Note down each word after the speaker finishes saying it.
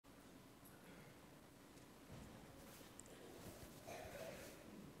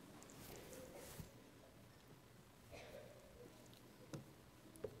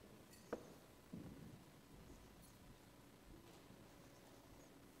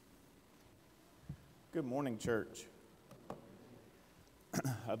Good morning, church.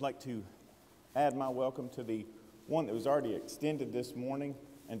 I'd like to add my welcome to the one that was already extended this morning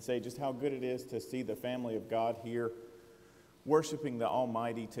and say just how good it is to see the family of God here worshiping the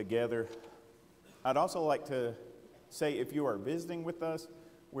Almighty together. I'd also like to say if you are visiting with us,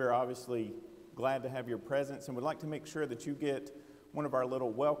 we're obviously glad to have your presence and would like to make sure that you get one of our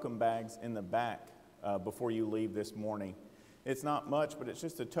little welcome bags in the back before you leave this morning. It's not much, but it's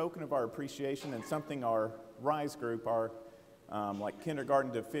just a token of our appreciation and something our RISE group, our like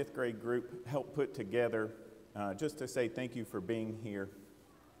kindergarten to fifth grade group, helped put together just to say thank you for being here.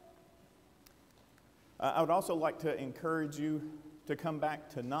 I would also like to encourage you to come back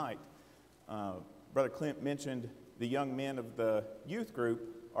tonight. Brother Clint mentioned the young men of the youth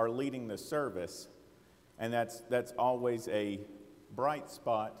group are leading the service, and that's always a bright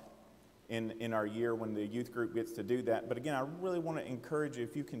spot in our year when the youth group gets to do that. But again, I really want to encourage you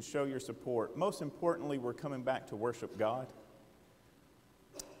if you can show your support. Most importantly, we're coming back to worship God.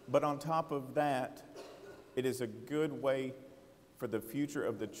 But on top of that, it is a good way for the future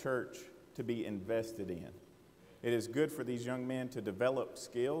of the church to be invested in. It is good for these young men to develop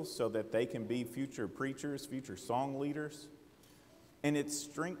skills so that they can be future preachers, future song leaders. And it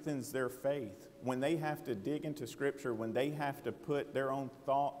strengthens their faith when they have to dig into Scripture, when they have to put their own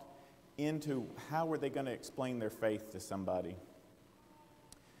thought into how are they going to explain their faith to somebody.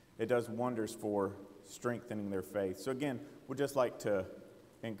 It does wonders for strengthening their faith. So again, we'd just like to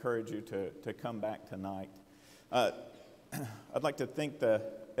encourage you to come back tonight. I'd like to thank the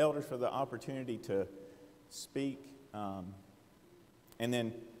elders for the opportunity to speak. And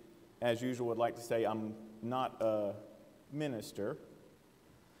then, as usual, would like to say I'm not a minister,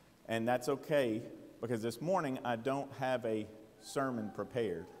 and that's okay, because this morning I don't have a sermon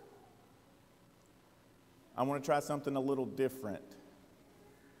prepared. I want to try something a little different.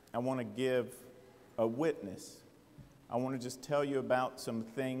 I want to give a witness. I want to just tell you about some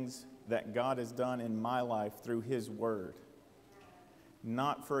things that God has done in my life through His Word.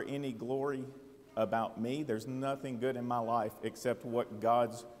 Not for any glory about me. There's nothing good in my life except what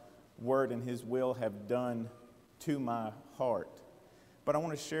God's Word and His will have done to my heart. But I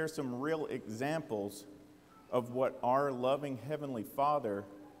want to share some real examples of what our loving Heavenly Father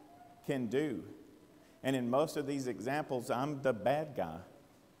can do. And in most of these examples, I'm the bad guy.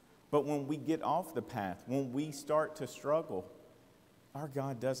 But when we get off the path, when we start to struggle, our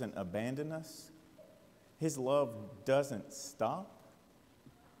God doesn't abandon us. His love doesn't stop.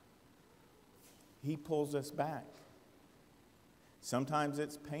 He pulls us back. Sometimes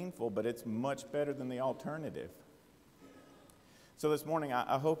it's painful, but it's much better than the alternative. So this morning,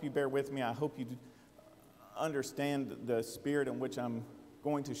 I hope you bear with me. I hope you understand the spirit in which I'm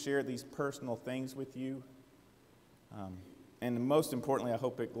going to share these personal things with you. And most importantly, I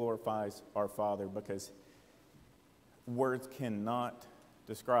hope it glorifies our Father, because words cannot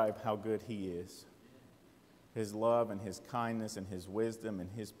describe how good He is. His love and His kindness and His wisdom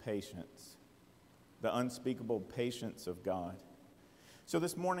and His patience. The unspeakable patience of God. So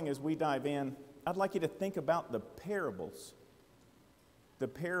this morning as we dive in, I'd like you to think about the parables. The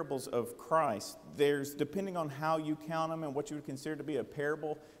parables of Christ. There's, depending on how you count them and what you would consider to be a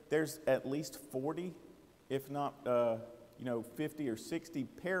parable, there's at least 40, if not 50 or 60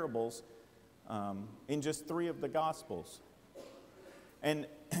 parables in just 3 of the Gospels. And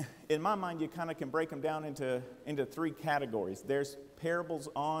in my mind, you kind of can break them down into 3 categories. There's parables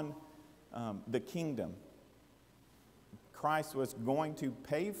on the kingdom. Christ was going to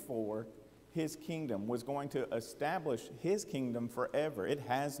pay for His kingdom, was going to establish His kingdom forever. It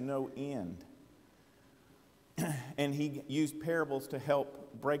has no end. And He used parables to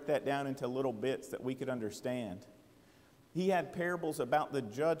help break that down into little bits that we could understand. He had parables about the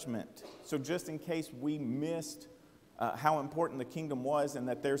judgment. So just in case we missed how important the kingdom was and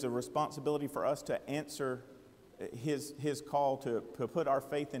that there's a responsibility for us to answer His call to put our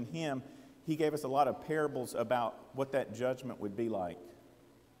faith in Him, He gave us a lot of parables about what that judgment would be like.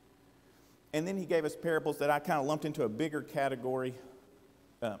 And then He gave us parables that I kind of lumped into a bigger category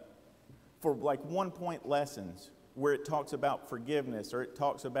for like 1-point lessons, where it talks about forgiveness or it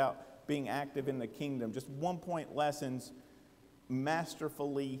talks about being active in the kingdom. Just 1-point lessons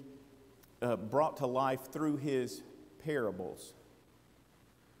masterfully brought to life through His parables.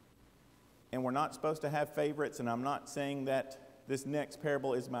 And we're not supposed to have favorites, and I'm not saying that this next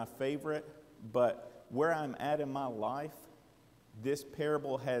parable is my favorite, but where I'm at in my life, this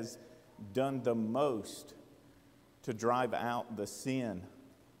parable has done the most to drive out the sin,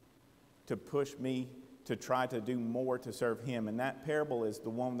 to push me to try to do more to serve Him. And that parable is the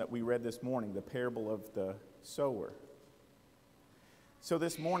one that we read this morning, the parable of the sower. So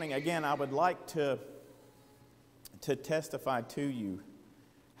this morning, again, I would like to to testify to you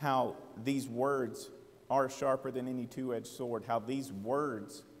how these words are sharper than any two-edged sword, how these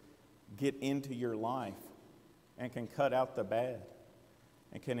words get into your life and can cut out the bad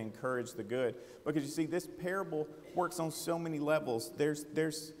and can encourage the good. Because you see, this parable works on so many levels.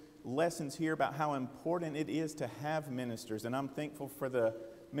 There's lessons here about how important it is to have ministers, and I'm thankful for the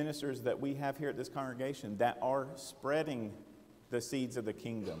ministers that we have here at this congregation that are spreading the seeds of the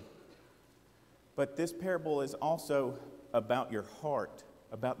kingdom. But this parable is also about your heart,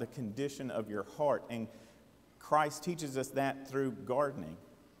 about the condition of your heart, and Christ teaches us that through gardening.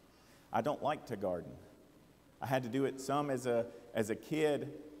 I don't like to garden. I had to do it some as a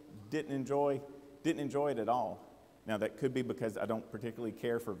kid, didn't enjoy it at all. Now that could be because I don't particularly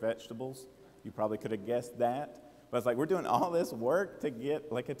care for vegetables. You probably could have guessed that. But it's like, we're doing all this work to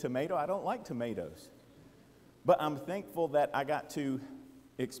get like a tomato. I don't like tomatoes. But I'm thankful that I got to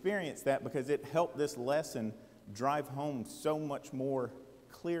experience that because it helped this lesson drive home so much more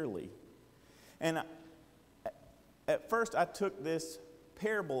clearly. And at first I took this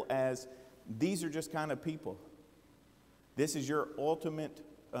parable as these are just kind of people. This is your ultimate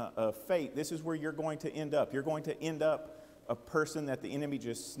fate. This is where you're going to end up. You're going to end up a person that the enemy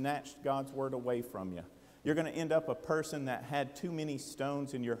just snatched God's word away from you. You're going to end up a person that had too many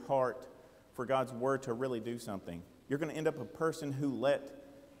stones in your heart for God's word to really do something. You're going to end up a person who let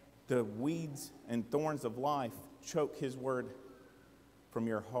the weeds and thorns of life choke his word from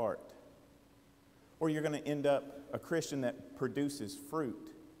your heart. Or you're going to end up a Christian that produces fruit.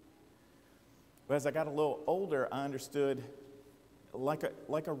 But as I got a little older, I understood like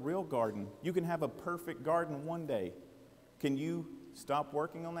a real garden. You can have a perfect garden one day. Can you stop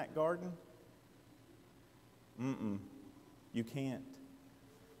working on that garden? You can't.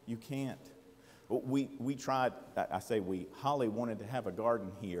 You can't. We tried, I say we, Holly wanted to have a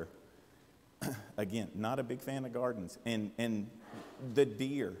garden here. Again, not a big fan of gardens. And the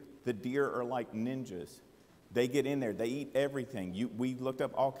deer are like ninjas. They get in there, they eat everything. We looked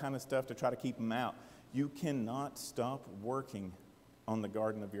up all kind of stuff to try to keep them out. You cannot stop working on the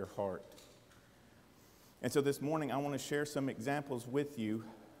garden of your heart. And so this morning I want to share some examples with you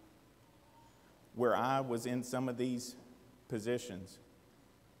where I was in some of these positions,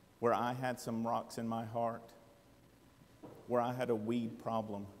 where I had some rocks in my heart, where I had a weed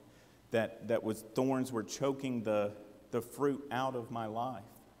problem, that thorns were choking the fruit out of my life.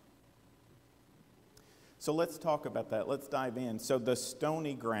 So let's talk about that. Let's dive in. So the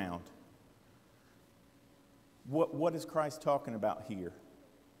stony ground. What is Christ talking about here?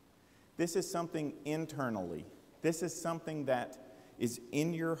 This is something internally. This is something that is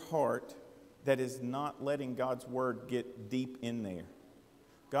in your heart that is not letting God's word get deep in there.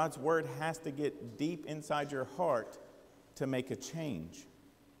 God's word has to get deep inside your heart to make a change.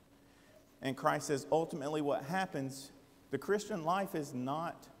 And Christ says ultimately what happens, the Christian life is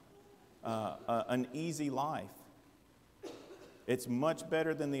not an easy life. It's much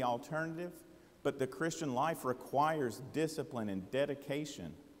better than the alternative, but the Christian life requires discipline and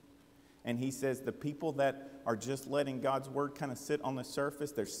dedication. And he says the people that are just letting God's word kind of sit on the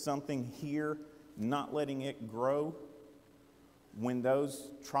surface, there's something here not letting it grow. When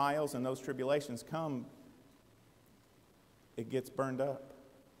those trials and those tribulations come, it gets burned up.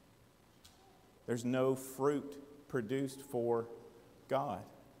 There's no fruit produced for God.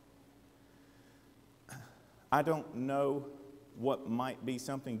 I don't know what might be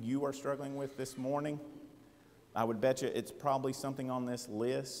something you are struggling with this morning. I would bet you it's probably something on this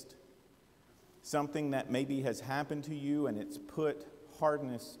list. Something that maybe has happened to you and it's put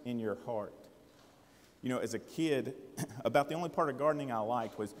hardness in your heart. You know, as a kid, about the only part of gardening I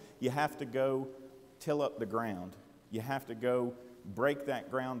liked was you have to go till up the ground. You have to go break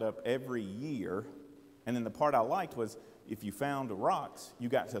that ground up every year. And then the part I liked was if you found rocks, you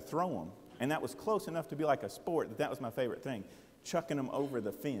got to throw them. And that was close enough to be like a sport that was my favorite thing. Chucking them over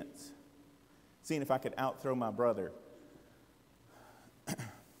the fence. Seeing if I could outthrow my brother.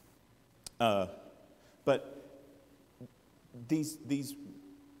 But these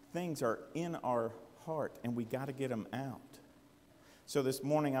things are in our heart, and we got to get them out. So this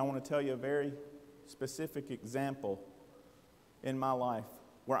morning, I want to tell you a very specific example in my life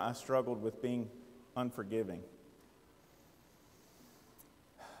where I struggled with being unforgiving.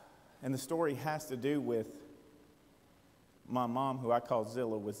 And the story has to do with my mom, who I call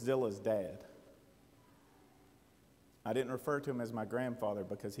Zilla, was Zilla's dad. I didn't refer to him as my grandfather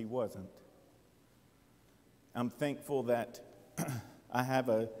because he wasn't. I'm thankful that I have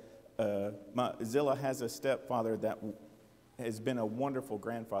Zilla has a stepfather that has been a wonderful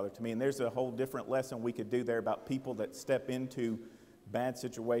grandfather to me. And there's a whole different lesson we could do there about people that step into bad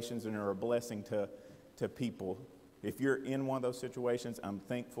situations and are a blessing to people. If you're in one of those situations, I'm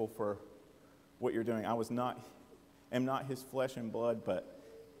thankful for what you're doing. Am not his flesh and blood, but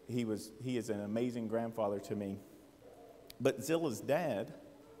he is an amazing grandfather to me. But Zilla's dad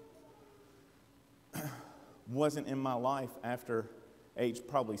wasn't in my life after age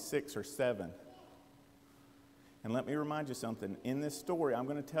probably 6 or 7. And let me remind you something. In this story, I'm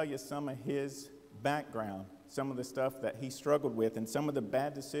going to tell you some of his background, some of the stuff that he struggled with, and some of the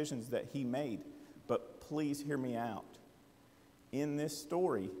bad decisions that he made. But please hear me out. In this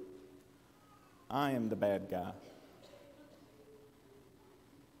story, I am the bad guy.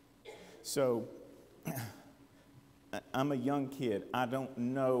 So, I'm a young kid. I don't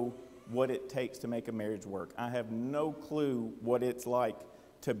know what it takes to make a marriage work. I have no clue what it's like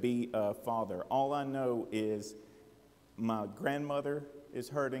to be a father. All I know is my grandmother is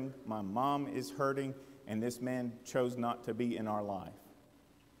hurting, my mom is hurting, and this man chose not to be in our life.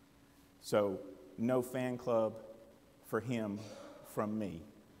 So, no fan club for him from me.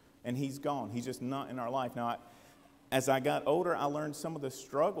 And he's gone. He's just not in our life. Now, as I got older, I learned some of the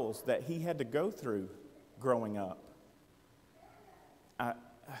struggles that he had to go through growing up.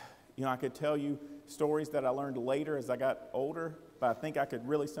 I could tell you stories that I learned later as I got older, but I think I could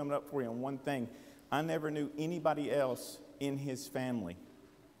really sum it up for you in one thing. I never knew anybody else in his family.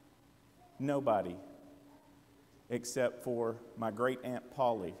 Nobody. Except for my great Aunt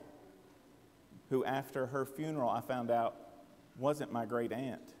Polly, who after her funeral I found out wasn't my great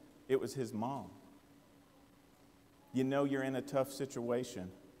aunt. It was his mom. You know you're in a tough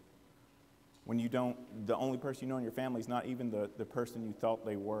situation when the only person you know in your family is not even the person you thought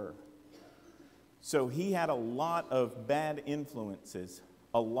they were. So he had a lot of bad influences,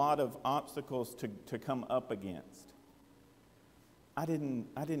 a lot of obstacles to come up against. I didn't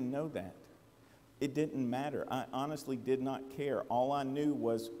know that. It didn't matter. I honestly did not care. All I knew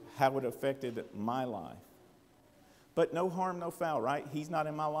was how it affected my life. But no harm, no foul, right? He's not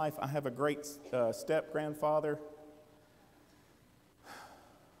in my life. I have a great step-grandfather.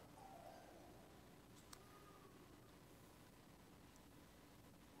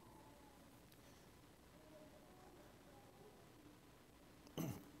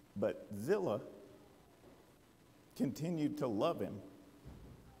 But Zilla continued to love him.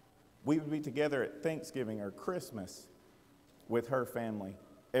 We would be together at Thanksgiving or Christmas with her family.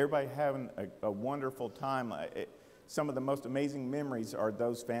 Everybody having a wonderful time. Some of the most amazing memories are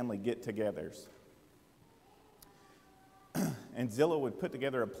those family get-togethers. And Zilla would put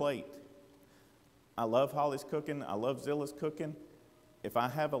together a plate. I love Holly's cooking. I love Zilla's cooking. If I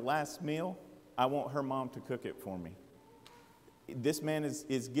have a last meal, I want her mom to cook it for me. This man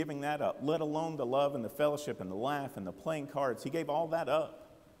is giving that up, let alone the love and the fellowship and the laugh and the playing cards. He gave all that up.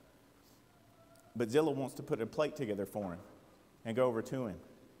 But Zilla wants to put a plate together for him and go over to him.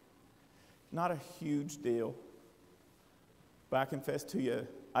 Not a huge deal. But I confess to you,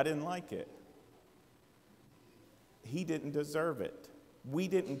 I didn't like it. He didn't deserve it. We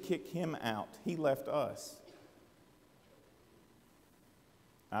didn't kick him out. He left us.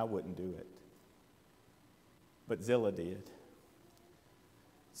 I wouldn't do it. But Zilla did.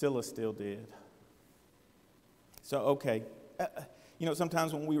 Zilla still did. So, okay.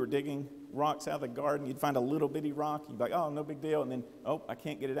 Sometimes when we were digging rocks out of the garden, you'd find a little bitty rock. You'd be like, oh, no big deal. And then, oh, I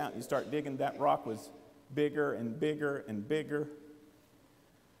can't get it out. And you start digging. That rock was bigger and bigger and bigger.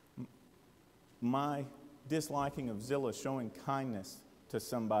 My disliking of Zilla showing kindness to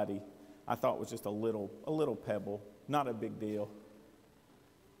somebody, I thought was just a little pebble, not a big deal.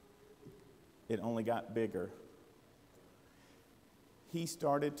 It only got bigger. He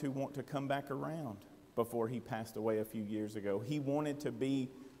started to want to come back around before he passed away a few years ago. He wanted to be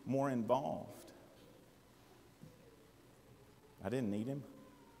more involved. I didn't need him.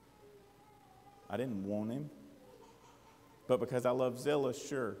 I didn't want him. But because I love Zilla,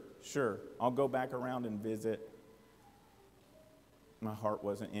 sure, I'll go back around and visit. My heart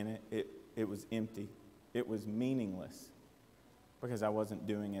wasn't in it. It was empty. It was meaningless because I wasn't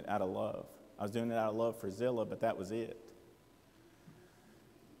doing it out of love. I was doing it out of love for Zilla, but that was it.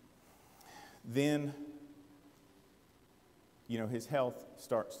 Then, his health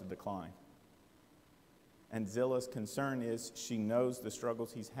starts to decline. And Zilla's concern is she knows the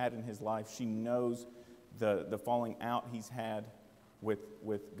struggles he's had in his life. She knows the falling out he's had with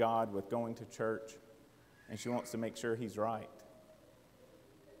God, with going to church. And she wants to make sure he's right.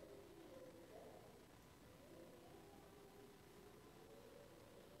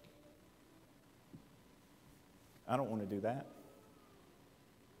 I don't want to do that.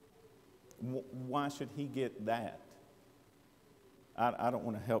 Why should he get that? I don't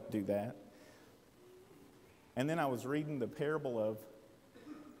want to help do that. And then I was reading the parable of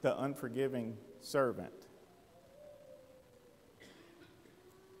the unforgiving servant.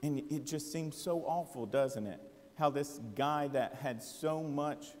 And it just seems so awful, doesn't it? How this guy that had so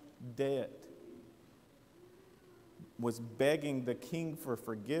much debt was begging the king for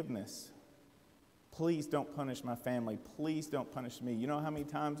forgiveness. Please don't punish my family. Please don't punish me. You know how many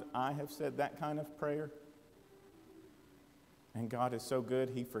times I have said that kind of prayer? And God is so good,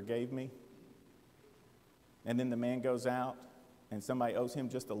 he forgave me. And then the man goes out and somebody owes him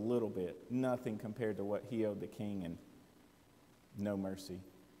just a little bit. Nothing compared to what he owed the king, and no mercy,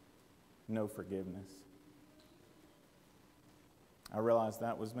 no forgiveness. I realized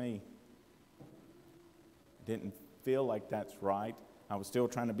that was me. Didn't feel like that's right. I was still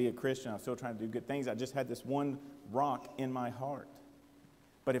trying to be a Christian. I was still trying to do good things. I just had this one rock in my heart.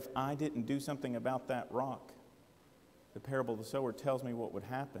 But if I didn't do something about that rock, the parable of the sower tells me what would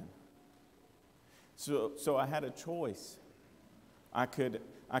happen. So I had a choice. I could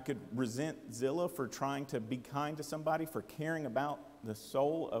resent Zillah for trying to be kind to somebody, for caring about the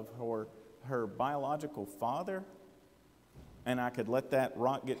soul of her biological father. And I could let that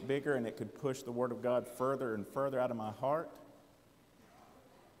rock get bigger, and it could push the Word of God further and further out of my heart.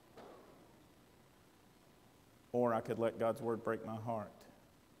 Or I could let God's Word break my heart.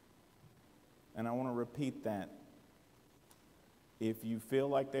 And I want to repeat that. If you feel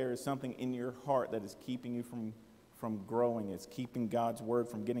like there is something in your heart that is keeping you from growing, it's keeping God's Word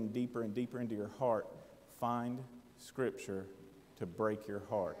from getting deeper and deeper into your heart, find Scripture to break your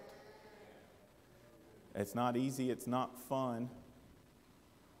heart. It's not easy, it's not fun,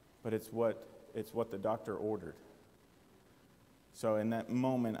 but it's what the doctor ordered. So in that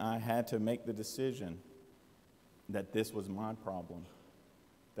moment, I had to make the decision that this was my problem,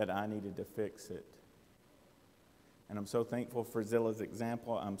 that I needed to fix it. And I'm so thankful for Zillah's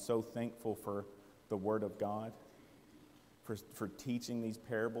example. I'm so thankful for the Word of God, for teaching these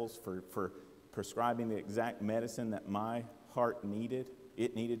parables, for prescribing the exact medicine that my heart needed.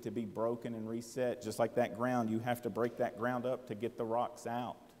 It needed to be broken and reset. Just like that ground, you have to break that ground up to get the rocks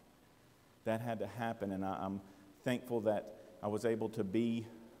out. That had to happen, and I'm thankful that I was able to be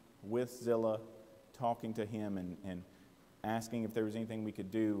with Zillah, talking to him and asking if there was anything we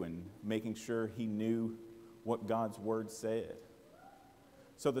could do, and making sure he knew what God's Word said.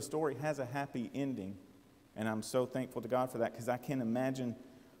 So the story has a happy ending, and I'm so thankful to God for that, because I can't imagine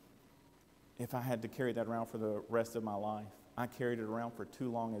if I had to carry that around for the rest of my life. I carried it around for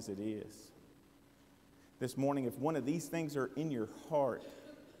too long as it is. This morning, if one of these things are in your heart,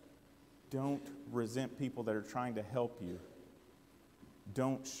 don't resent people that are trying to help you.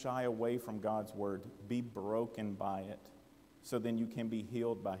 Don't shy away from God's Word. Be broken by it, so then you can be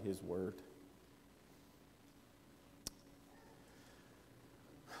healed by His Word.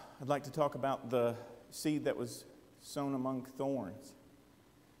 I'd like to talk about the seed that was sown among thorns.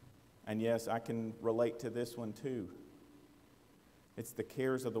 And yes, I can relate to this one too. It's the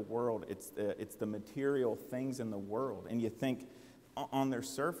cares of the world. It's the material things in the world. And you think on their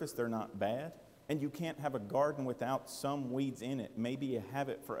surface they're not bad. And you can't have a garden without some weeds in it. Maybe you have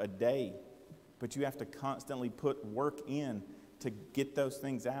it for a day, but you have to constantly put work in to get those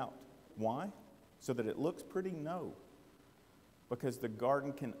things out. Why? So that it looks pretty? No. Because the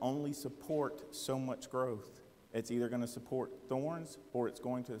garden can only support so much growth. It's either going to support thorns or it's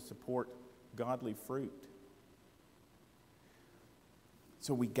going to support godly fruit.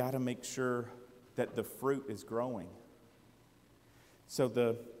 So we got to make sure that the fruit is growing.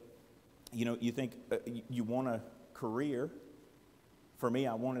 So you think you want a career. For me,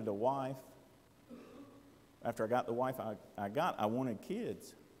 I wanted a wife. After I got the wife I wanted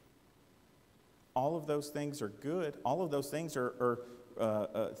kids. All of those things are good. All of those things are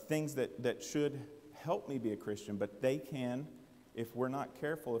things that should help me be a Christian. But they can, if we're not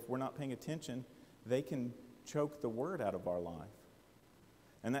careful, if we're not paying attention, they can choke the Word out of our life.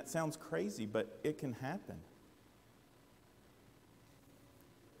 And that sounds crazy, but it can happen.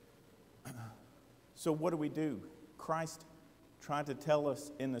 So what do? Christ tried to tell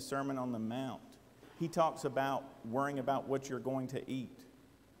us in the Sermon on the Mount. He talks about worrying about what you're going to eat,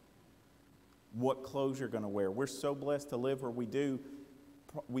 what clothes you're going to wear. We're so blessed to live where we do.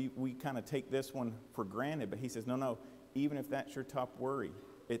 We kind of take this one for granted, but he says, no, even if that's your top worry,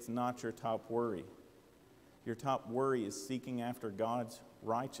 it's not your top worry. Your top worry is seeking after God's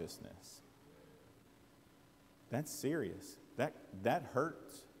righteousness. That's serious. That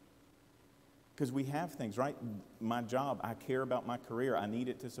hurts. Because we have things, right? My job, I care about my career. I need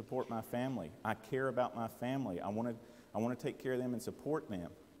it to support my family. I care about my family. I want to take care of them and support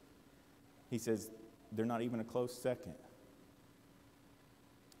them. He says, they're not even a close second.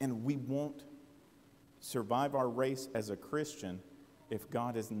 And we won't survive our race as a Christian if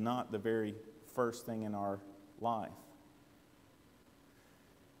God is not the very first thing in our life.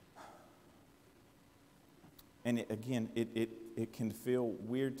 And it can feel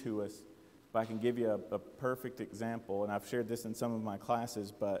weird to us, but I can give you a perfect example, and I've shared this in some of my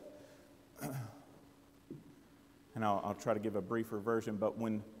classes, but, and I'll try to give a briefer version, but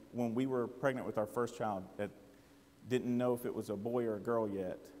when we were pregnant with our first child, didn't know if it was a boy or a girl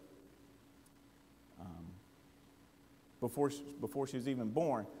yet. Before she was even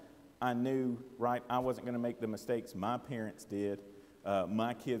born, I knew, right, I wasn't going to make the mistakes my parents did.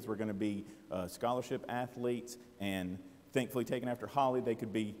 My kids were going to be scholarship athletes, and thankfully taken after Holly, they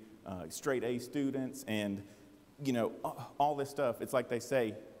could be straight A students, and, you know, all this stuff. It's like they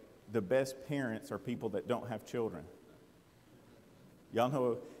say, the best parents are people that don't have children. Y'all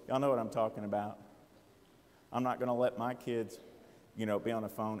know what I'm talking about. I'm not going to let my kids, you know, be on the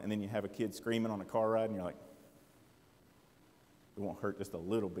phone, and then you have a kid screaming on a car ride, and you're like, it won't hurt just a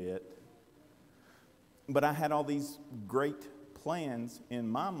little bit. But I had all these great plans in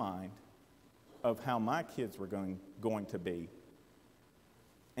my mind of how my kids were going to be.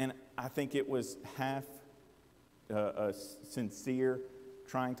 And I think it was half a sincere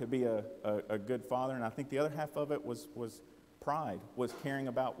trying to be a good father, and I think the other half of it was pride, was caring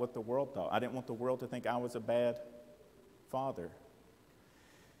about what the world thought. I didn't want the world to think I was a bad father.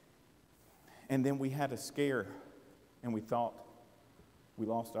 And then we had a scare, and we thought we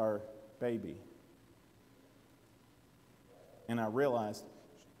lost our baby. And I realized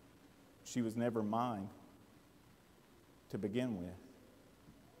she was never mine to begin with.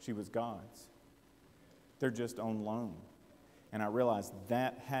 She was God's. They're just on loan. And I realized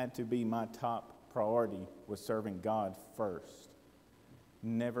that had to be my top priority, was serving God first.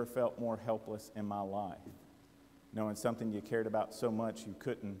 Never felt more helpless in my life, knowing something you cared about so much you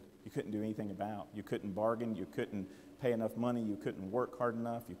couldn't do anything about. You couldn't bargain, you couldn't pay enough money, you couldn't work hard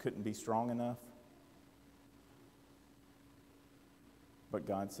enough, you couldn't be strong enough. But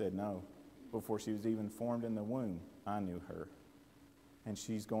God said no. Before she was even formed in the womb, I knew her. And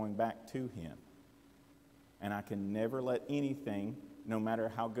she's going back to Him. And I can never let anything, no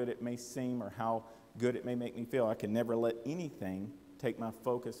matter how good it may seem or how good it may make me feel, I can never let anything take my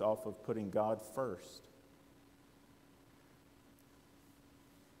focus off of putting God first.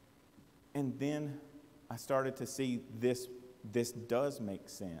 And then I started to see this does make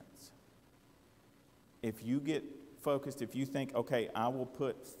sense. If you get focused, if you think, okay, I will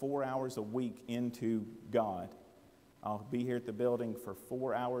put 4 hours a week into God, I'll be here at the building for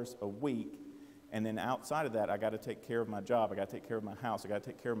 4 hours a week, and then outside of that, I got to take care of my job, I got to take care of my house, I got to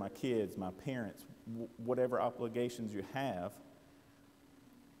take care of my kids, my parents, whatever obligations you have,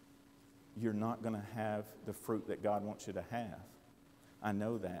 you're not going to have the fruit that God wants you to have. I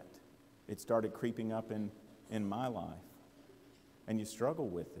know that. It started creeping up in my life, and you struggle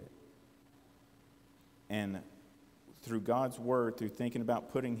with it. And through God's Word, through thinking about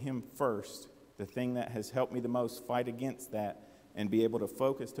putting Him first, the thing that has helped me the most fight against that and be able to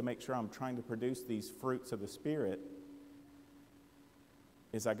focus to make sure I'm trying to produce these fruits of the Spirit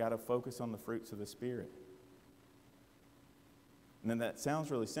is I got to focus on the fruits of the Spirit. And then that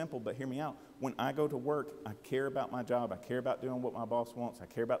sounds really simple, but hear me out. When I go to work, I care about my job. I care about doing what my boss wants. I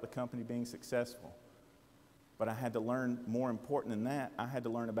care about the company being successful. But I had to learn, more important than that, I had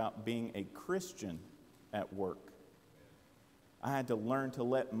to learn about being a Christian at work. I had to learn to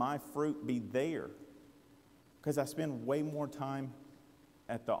let my fruit be there, because I spend way more time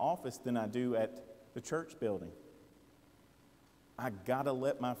at the office than I do at the church building. I got to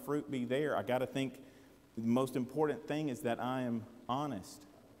let my fruit be there. I got to think the most important thing is that I am honest,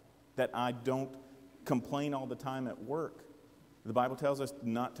 that I don't complain all the time at work. The Bible tells us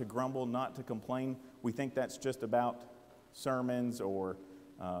not to grumble, not to complain. We think that's just about sermons or,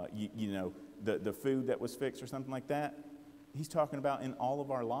 the food that was fixed or something like that. He's talking about in all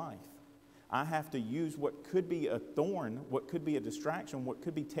of our life. I have to use what could be a thorn, what could be a distraction, what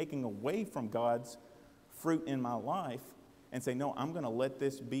could be taking away from God's fruit in my life and say, no, I'm going to let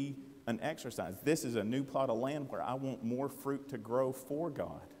this be an exercise. This is a new plot of land where I want more fruit to grow for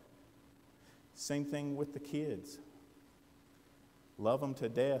God. Same thing with the kids. Love them to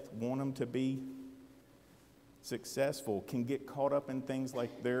death, want them to be successful, can get caught up in things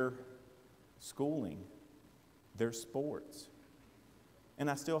like their schooling, their sports. And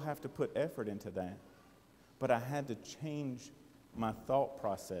I still have to put effort into that. But I had to change my thought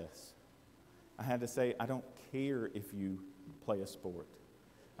process. I had to say, I don't care if you play a sport.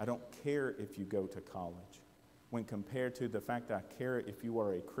 I don't care if you go to college. When compared to the fact that I care if you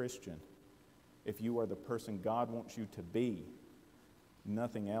are a Christian, if you are the person God wants you to be,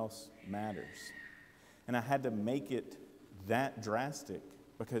 nothing else matters. And I had to make it that drastic,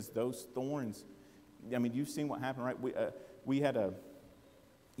 because those thorns, I mean, you've seen what happened, right? We had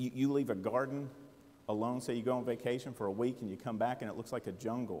you leave a garden alone. Say you go on vacation for a week and you come back and it looks like a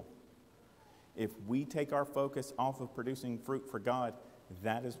jungle. If we take our focus off of producing fruit for God,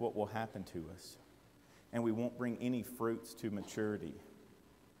 that is what will happen to us. And we won't bring any fruits to maturity.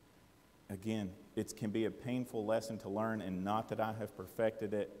 Again, it can be a painful lesson to learn, and not that I have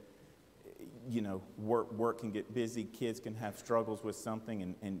perfected it. You know, work can get busy, kids can have struggles with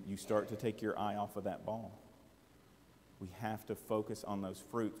something, and you start to take your eye off of that ball. We have to focus on those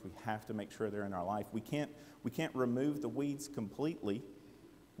fruits. We have to make sure they're in our life. We can't remove the weeds completely.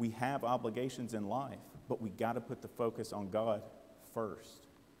 We have obligations in life, but we got to put the focus on God first.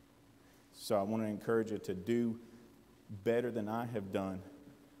 So I want to encourage you to do better than I have done,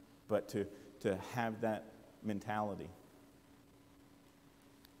 but to have that mentality.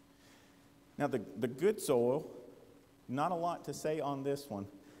 Now, the good soil, not a lot to say on this one.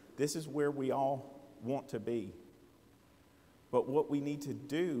 This is where we all want to be. But what we need to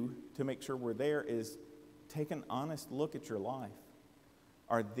do to make sure we're there is take an honest look at your life.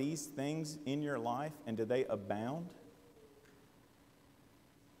 Are these things in your life, and do they abound?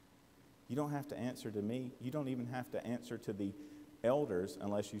 You don't have to answer to me. You don't even have to answer to the elders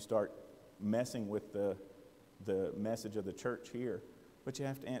unless you start messing with the message of the church here. But you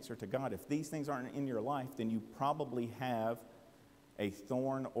have to answer to God. If these things aren't in your life, then you probably have a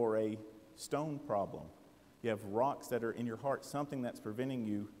thorn or a stone problem. You have rocks that are in your heart, something that's preventing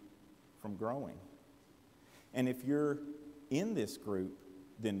you from growing. And if you're in this group,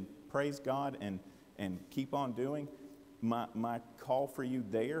 then praise God and keep on doing. My call for you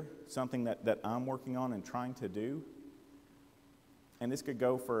there, something that I'm working on and trying to do, and this could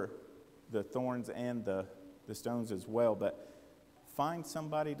go for the thorns and the stones as well, but find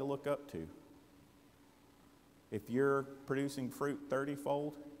somebody to look up to. If you're producing fruit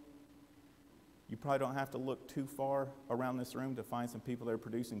 30-fold, you probably don't have to look too far around this room to find some people that are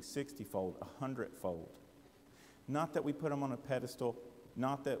producing 60-fold, 100-fold. Not that we put them on a pedestal,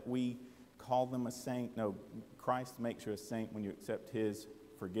 not that we call them a saint. No, Christ makes you a saint when you accept His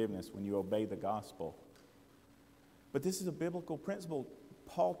forgiveness, when you obey the gospel. But this is a biblical principle.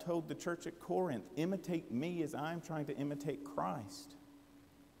 Paul told the church at Corinth, imitate me as I'm trying to imitate Christ.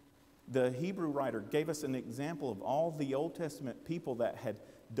 The Hebrew writer gave us an example of all the Old Testament people that had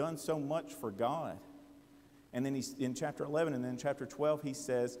done so much for God. And then in chapter 11 and then in chapter 12, he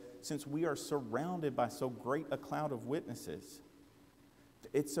says, since we are surrounded by so great a cloud of witnesses,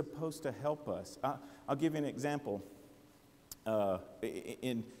 it's supposed to help us. I'll give you an example.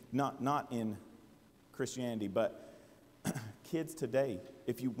 Not in Christianity, but kids today,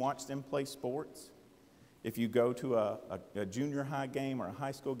 if you watch them play sports, if you go to a junior high game or a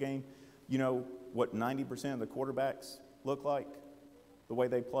high school game, you know what 90% of the quarterbacks look like, the way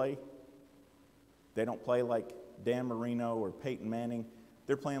they play? They don't play like Dan Marino or Peyton Manning.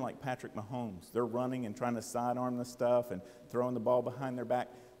 They're playing like Patrick Mahomes. They're running and trying to sidearm the stuff and throwing the ball behind their back.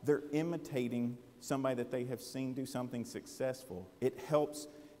 They're imitating somebody that they have seen do something successful. It helps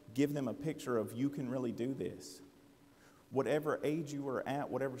give them a picture of you can really do this. Whatever age you are at,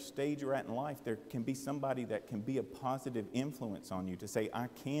 whatever stage you're at in life, there can be somebody that can be a positive influence on you to say, I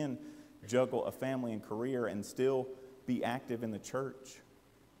can juggle a family and career and still be active in the church.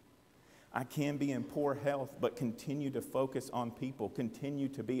 I can be in poor health, but continue to focus on people, continue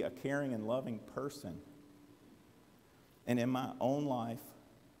to be a caring and loving person. And in my own life,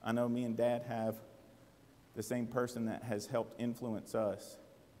 I know me and Dad have the same person that has helped influence us,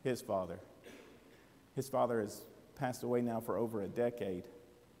 his father. His father has passed away now for over a decade,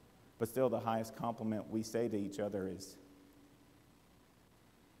 but still the highest compliment we say to each other is,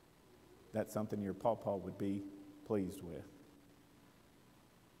 that's something your pawpaw would be pleased with.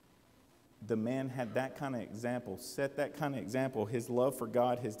 The man had that kind of example, set that kind of example, his love for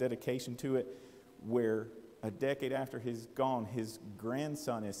God, his dedication to it, where a decade after he's gone, his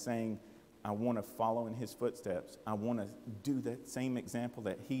grandson is saying, I want to follow in his footsteps. I want to do that same example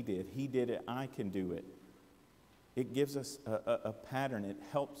that he did. He did it, I can do it. It gives us a pattern. It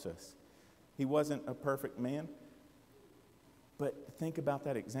helps us. He wasn't a perfect man, but think about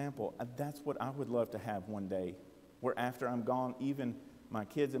that example. That's what I would love to have one day, where after I'm gone, even my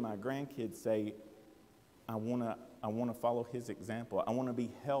kids and my grandkids say, I want to follow his example. I want to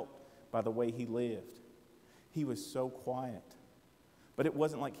be helped by the way he lived. He was so quiet. But it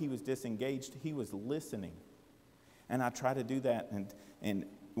wasn't like he was disengaged. He was listening. And I try to do that. And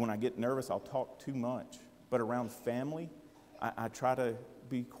when I get nervous, I'll talk too much. But around family, I try to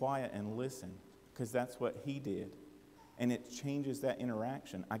be quiet and listen, because that's what he did. And it changes that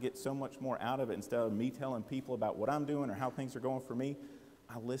interaction. I get so much more out of it. Instead of me telling people about what I'm doing or how things are going for me,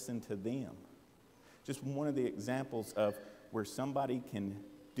 I listen to them. Just one of the examples of where somebody can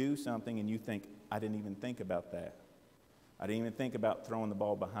do something and you think, I didn't even think about that. I didn't even think about throwing the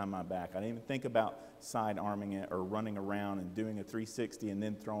ball behind my back. I didn't even think about side arming it or running around and doing a 360 and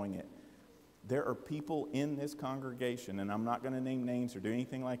then throwing it. There are people in this congregation, and I'm not going to name names or do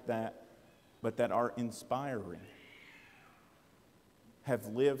anything like that, but that are inspiring, have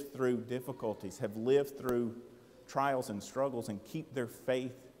lived through difficulties, have lived through trials and struggles, and keep their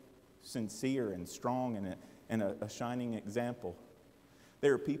faith sincere and strong and a shining example.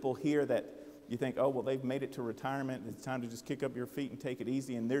 There are people here that you think, oh, well, they've made it to retirement. It's time to just kick up your feet and take it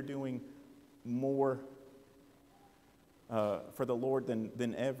easy. And they're doing more for the Lord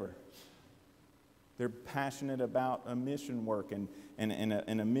than ever. They're passionate about a mission work and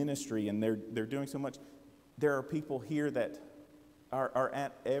a ministry, and they're doing so much. There are people here that are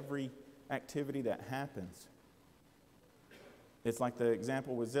at every activity that happens. It's like the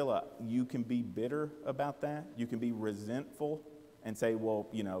example with Zilla. You can be bitter about that. You can be resentful and say, well,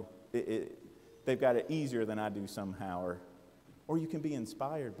 you know, they've got it easier than I do somehow. Or you can be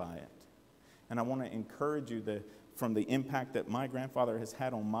inspired by it. And I want to encourage you from the impact that my grandfather has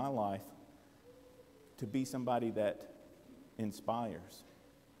had on my life to be somebody that inspires.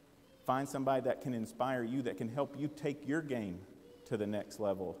 Find somebody that can inspire you, that can help you take your game to the next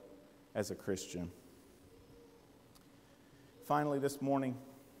level as a Christian. Finally, this morning,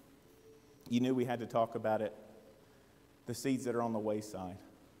 you knew we had to talk about it. The seeds that are on the wayside.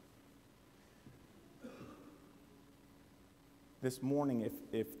 This morning,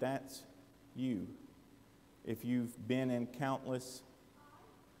 if that's you, if you've been in countless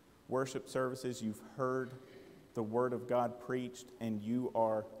worship services, you've heard the Word of God preached, and you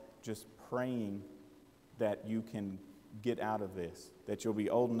are just praying that you can get out of this, that you'll be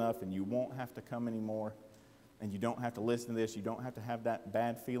old enough and you won't have to come anymore, and you don't have to listen to this, you don't have to have that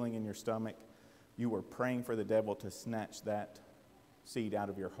bad feeling in your stomach. You are praying for the devil to snatch that seed out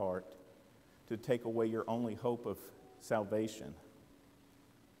of your heart, to take away your only hope of salvation.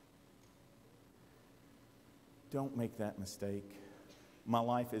 Don't make that mistake. My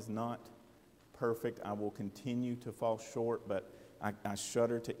life is not perfect. I will continue to fall short, but I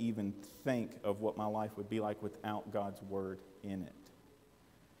shudder to even think of what my life would be like without God's Word in it.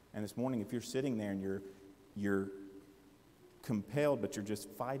 And this morning, if you're sitting there and you're compelled, but you're just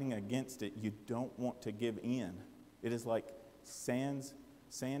fighting against it, you don't want to give in. It is like sand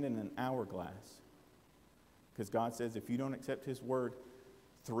in an hourglass. Because God says if you don't accept His Word,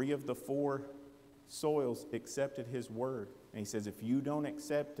 3 of the 4 soils accepted His Word. And He says if you don't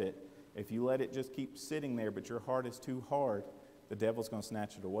accept it, if you let it just keep sitting there, but your heart is too hard, the devil's going to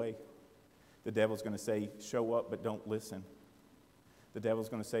snatch it away. The devil's going to say, show up, but don't listen. The devil's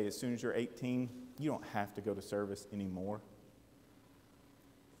going to say, as soon as you're 18, you don't have to go to service anymore.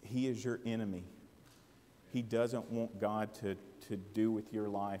 He is your enemy. He doesn't want God to do with your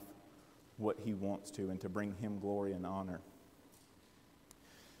life what He wants to, and to bring Him glory and honor.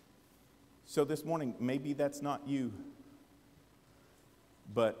 So this morning, maybe that's not you.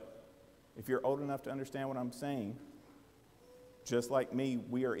 But if you're old enough to understand what I'm saying, just like me,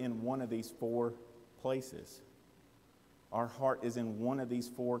 we are in one of these 4 places. Our heart is in one of these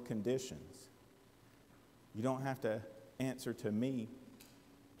 4 conditions. You don't have to answer to me,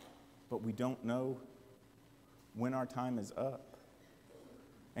 but we don't know when our time is up.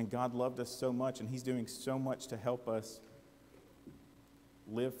 And God loved us so much, and He's doing so much to help us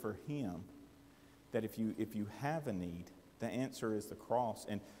live for Him, that if you have a need, the answer is the cross.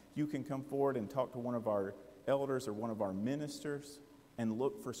 And you can come forward and talk to one of our elders or one of our ministers and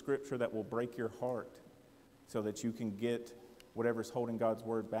look for Scripture that will break your heart so that you can get whatever's holding God's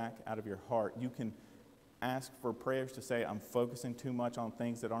Word back out of your heart. You can ask for prayers to say, I'm focusing too much on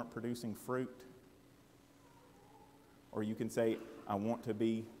things that aren't producing fruit. Or you can say, I want to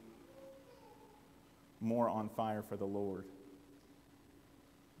be more on fire for the Lord.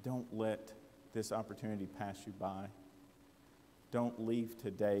 Don't let this opportunity pass you by. Don't leave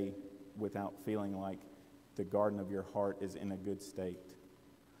today without feeling like the garden of your heart is in a good state.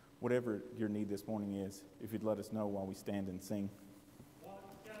 Whatever your need this morning is, if you'd let us know while we stand and sing.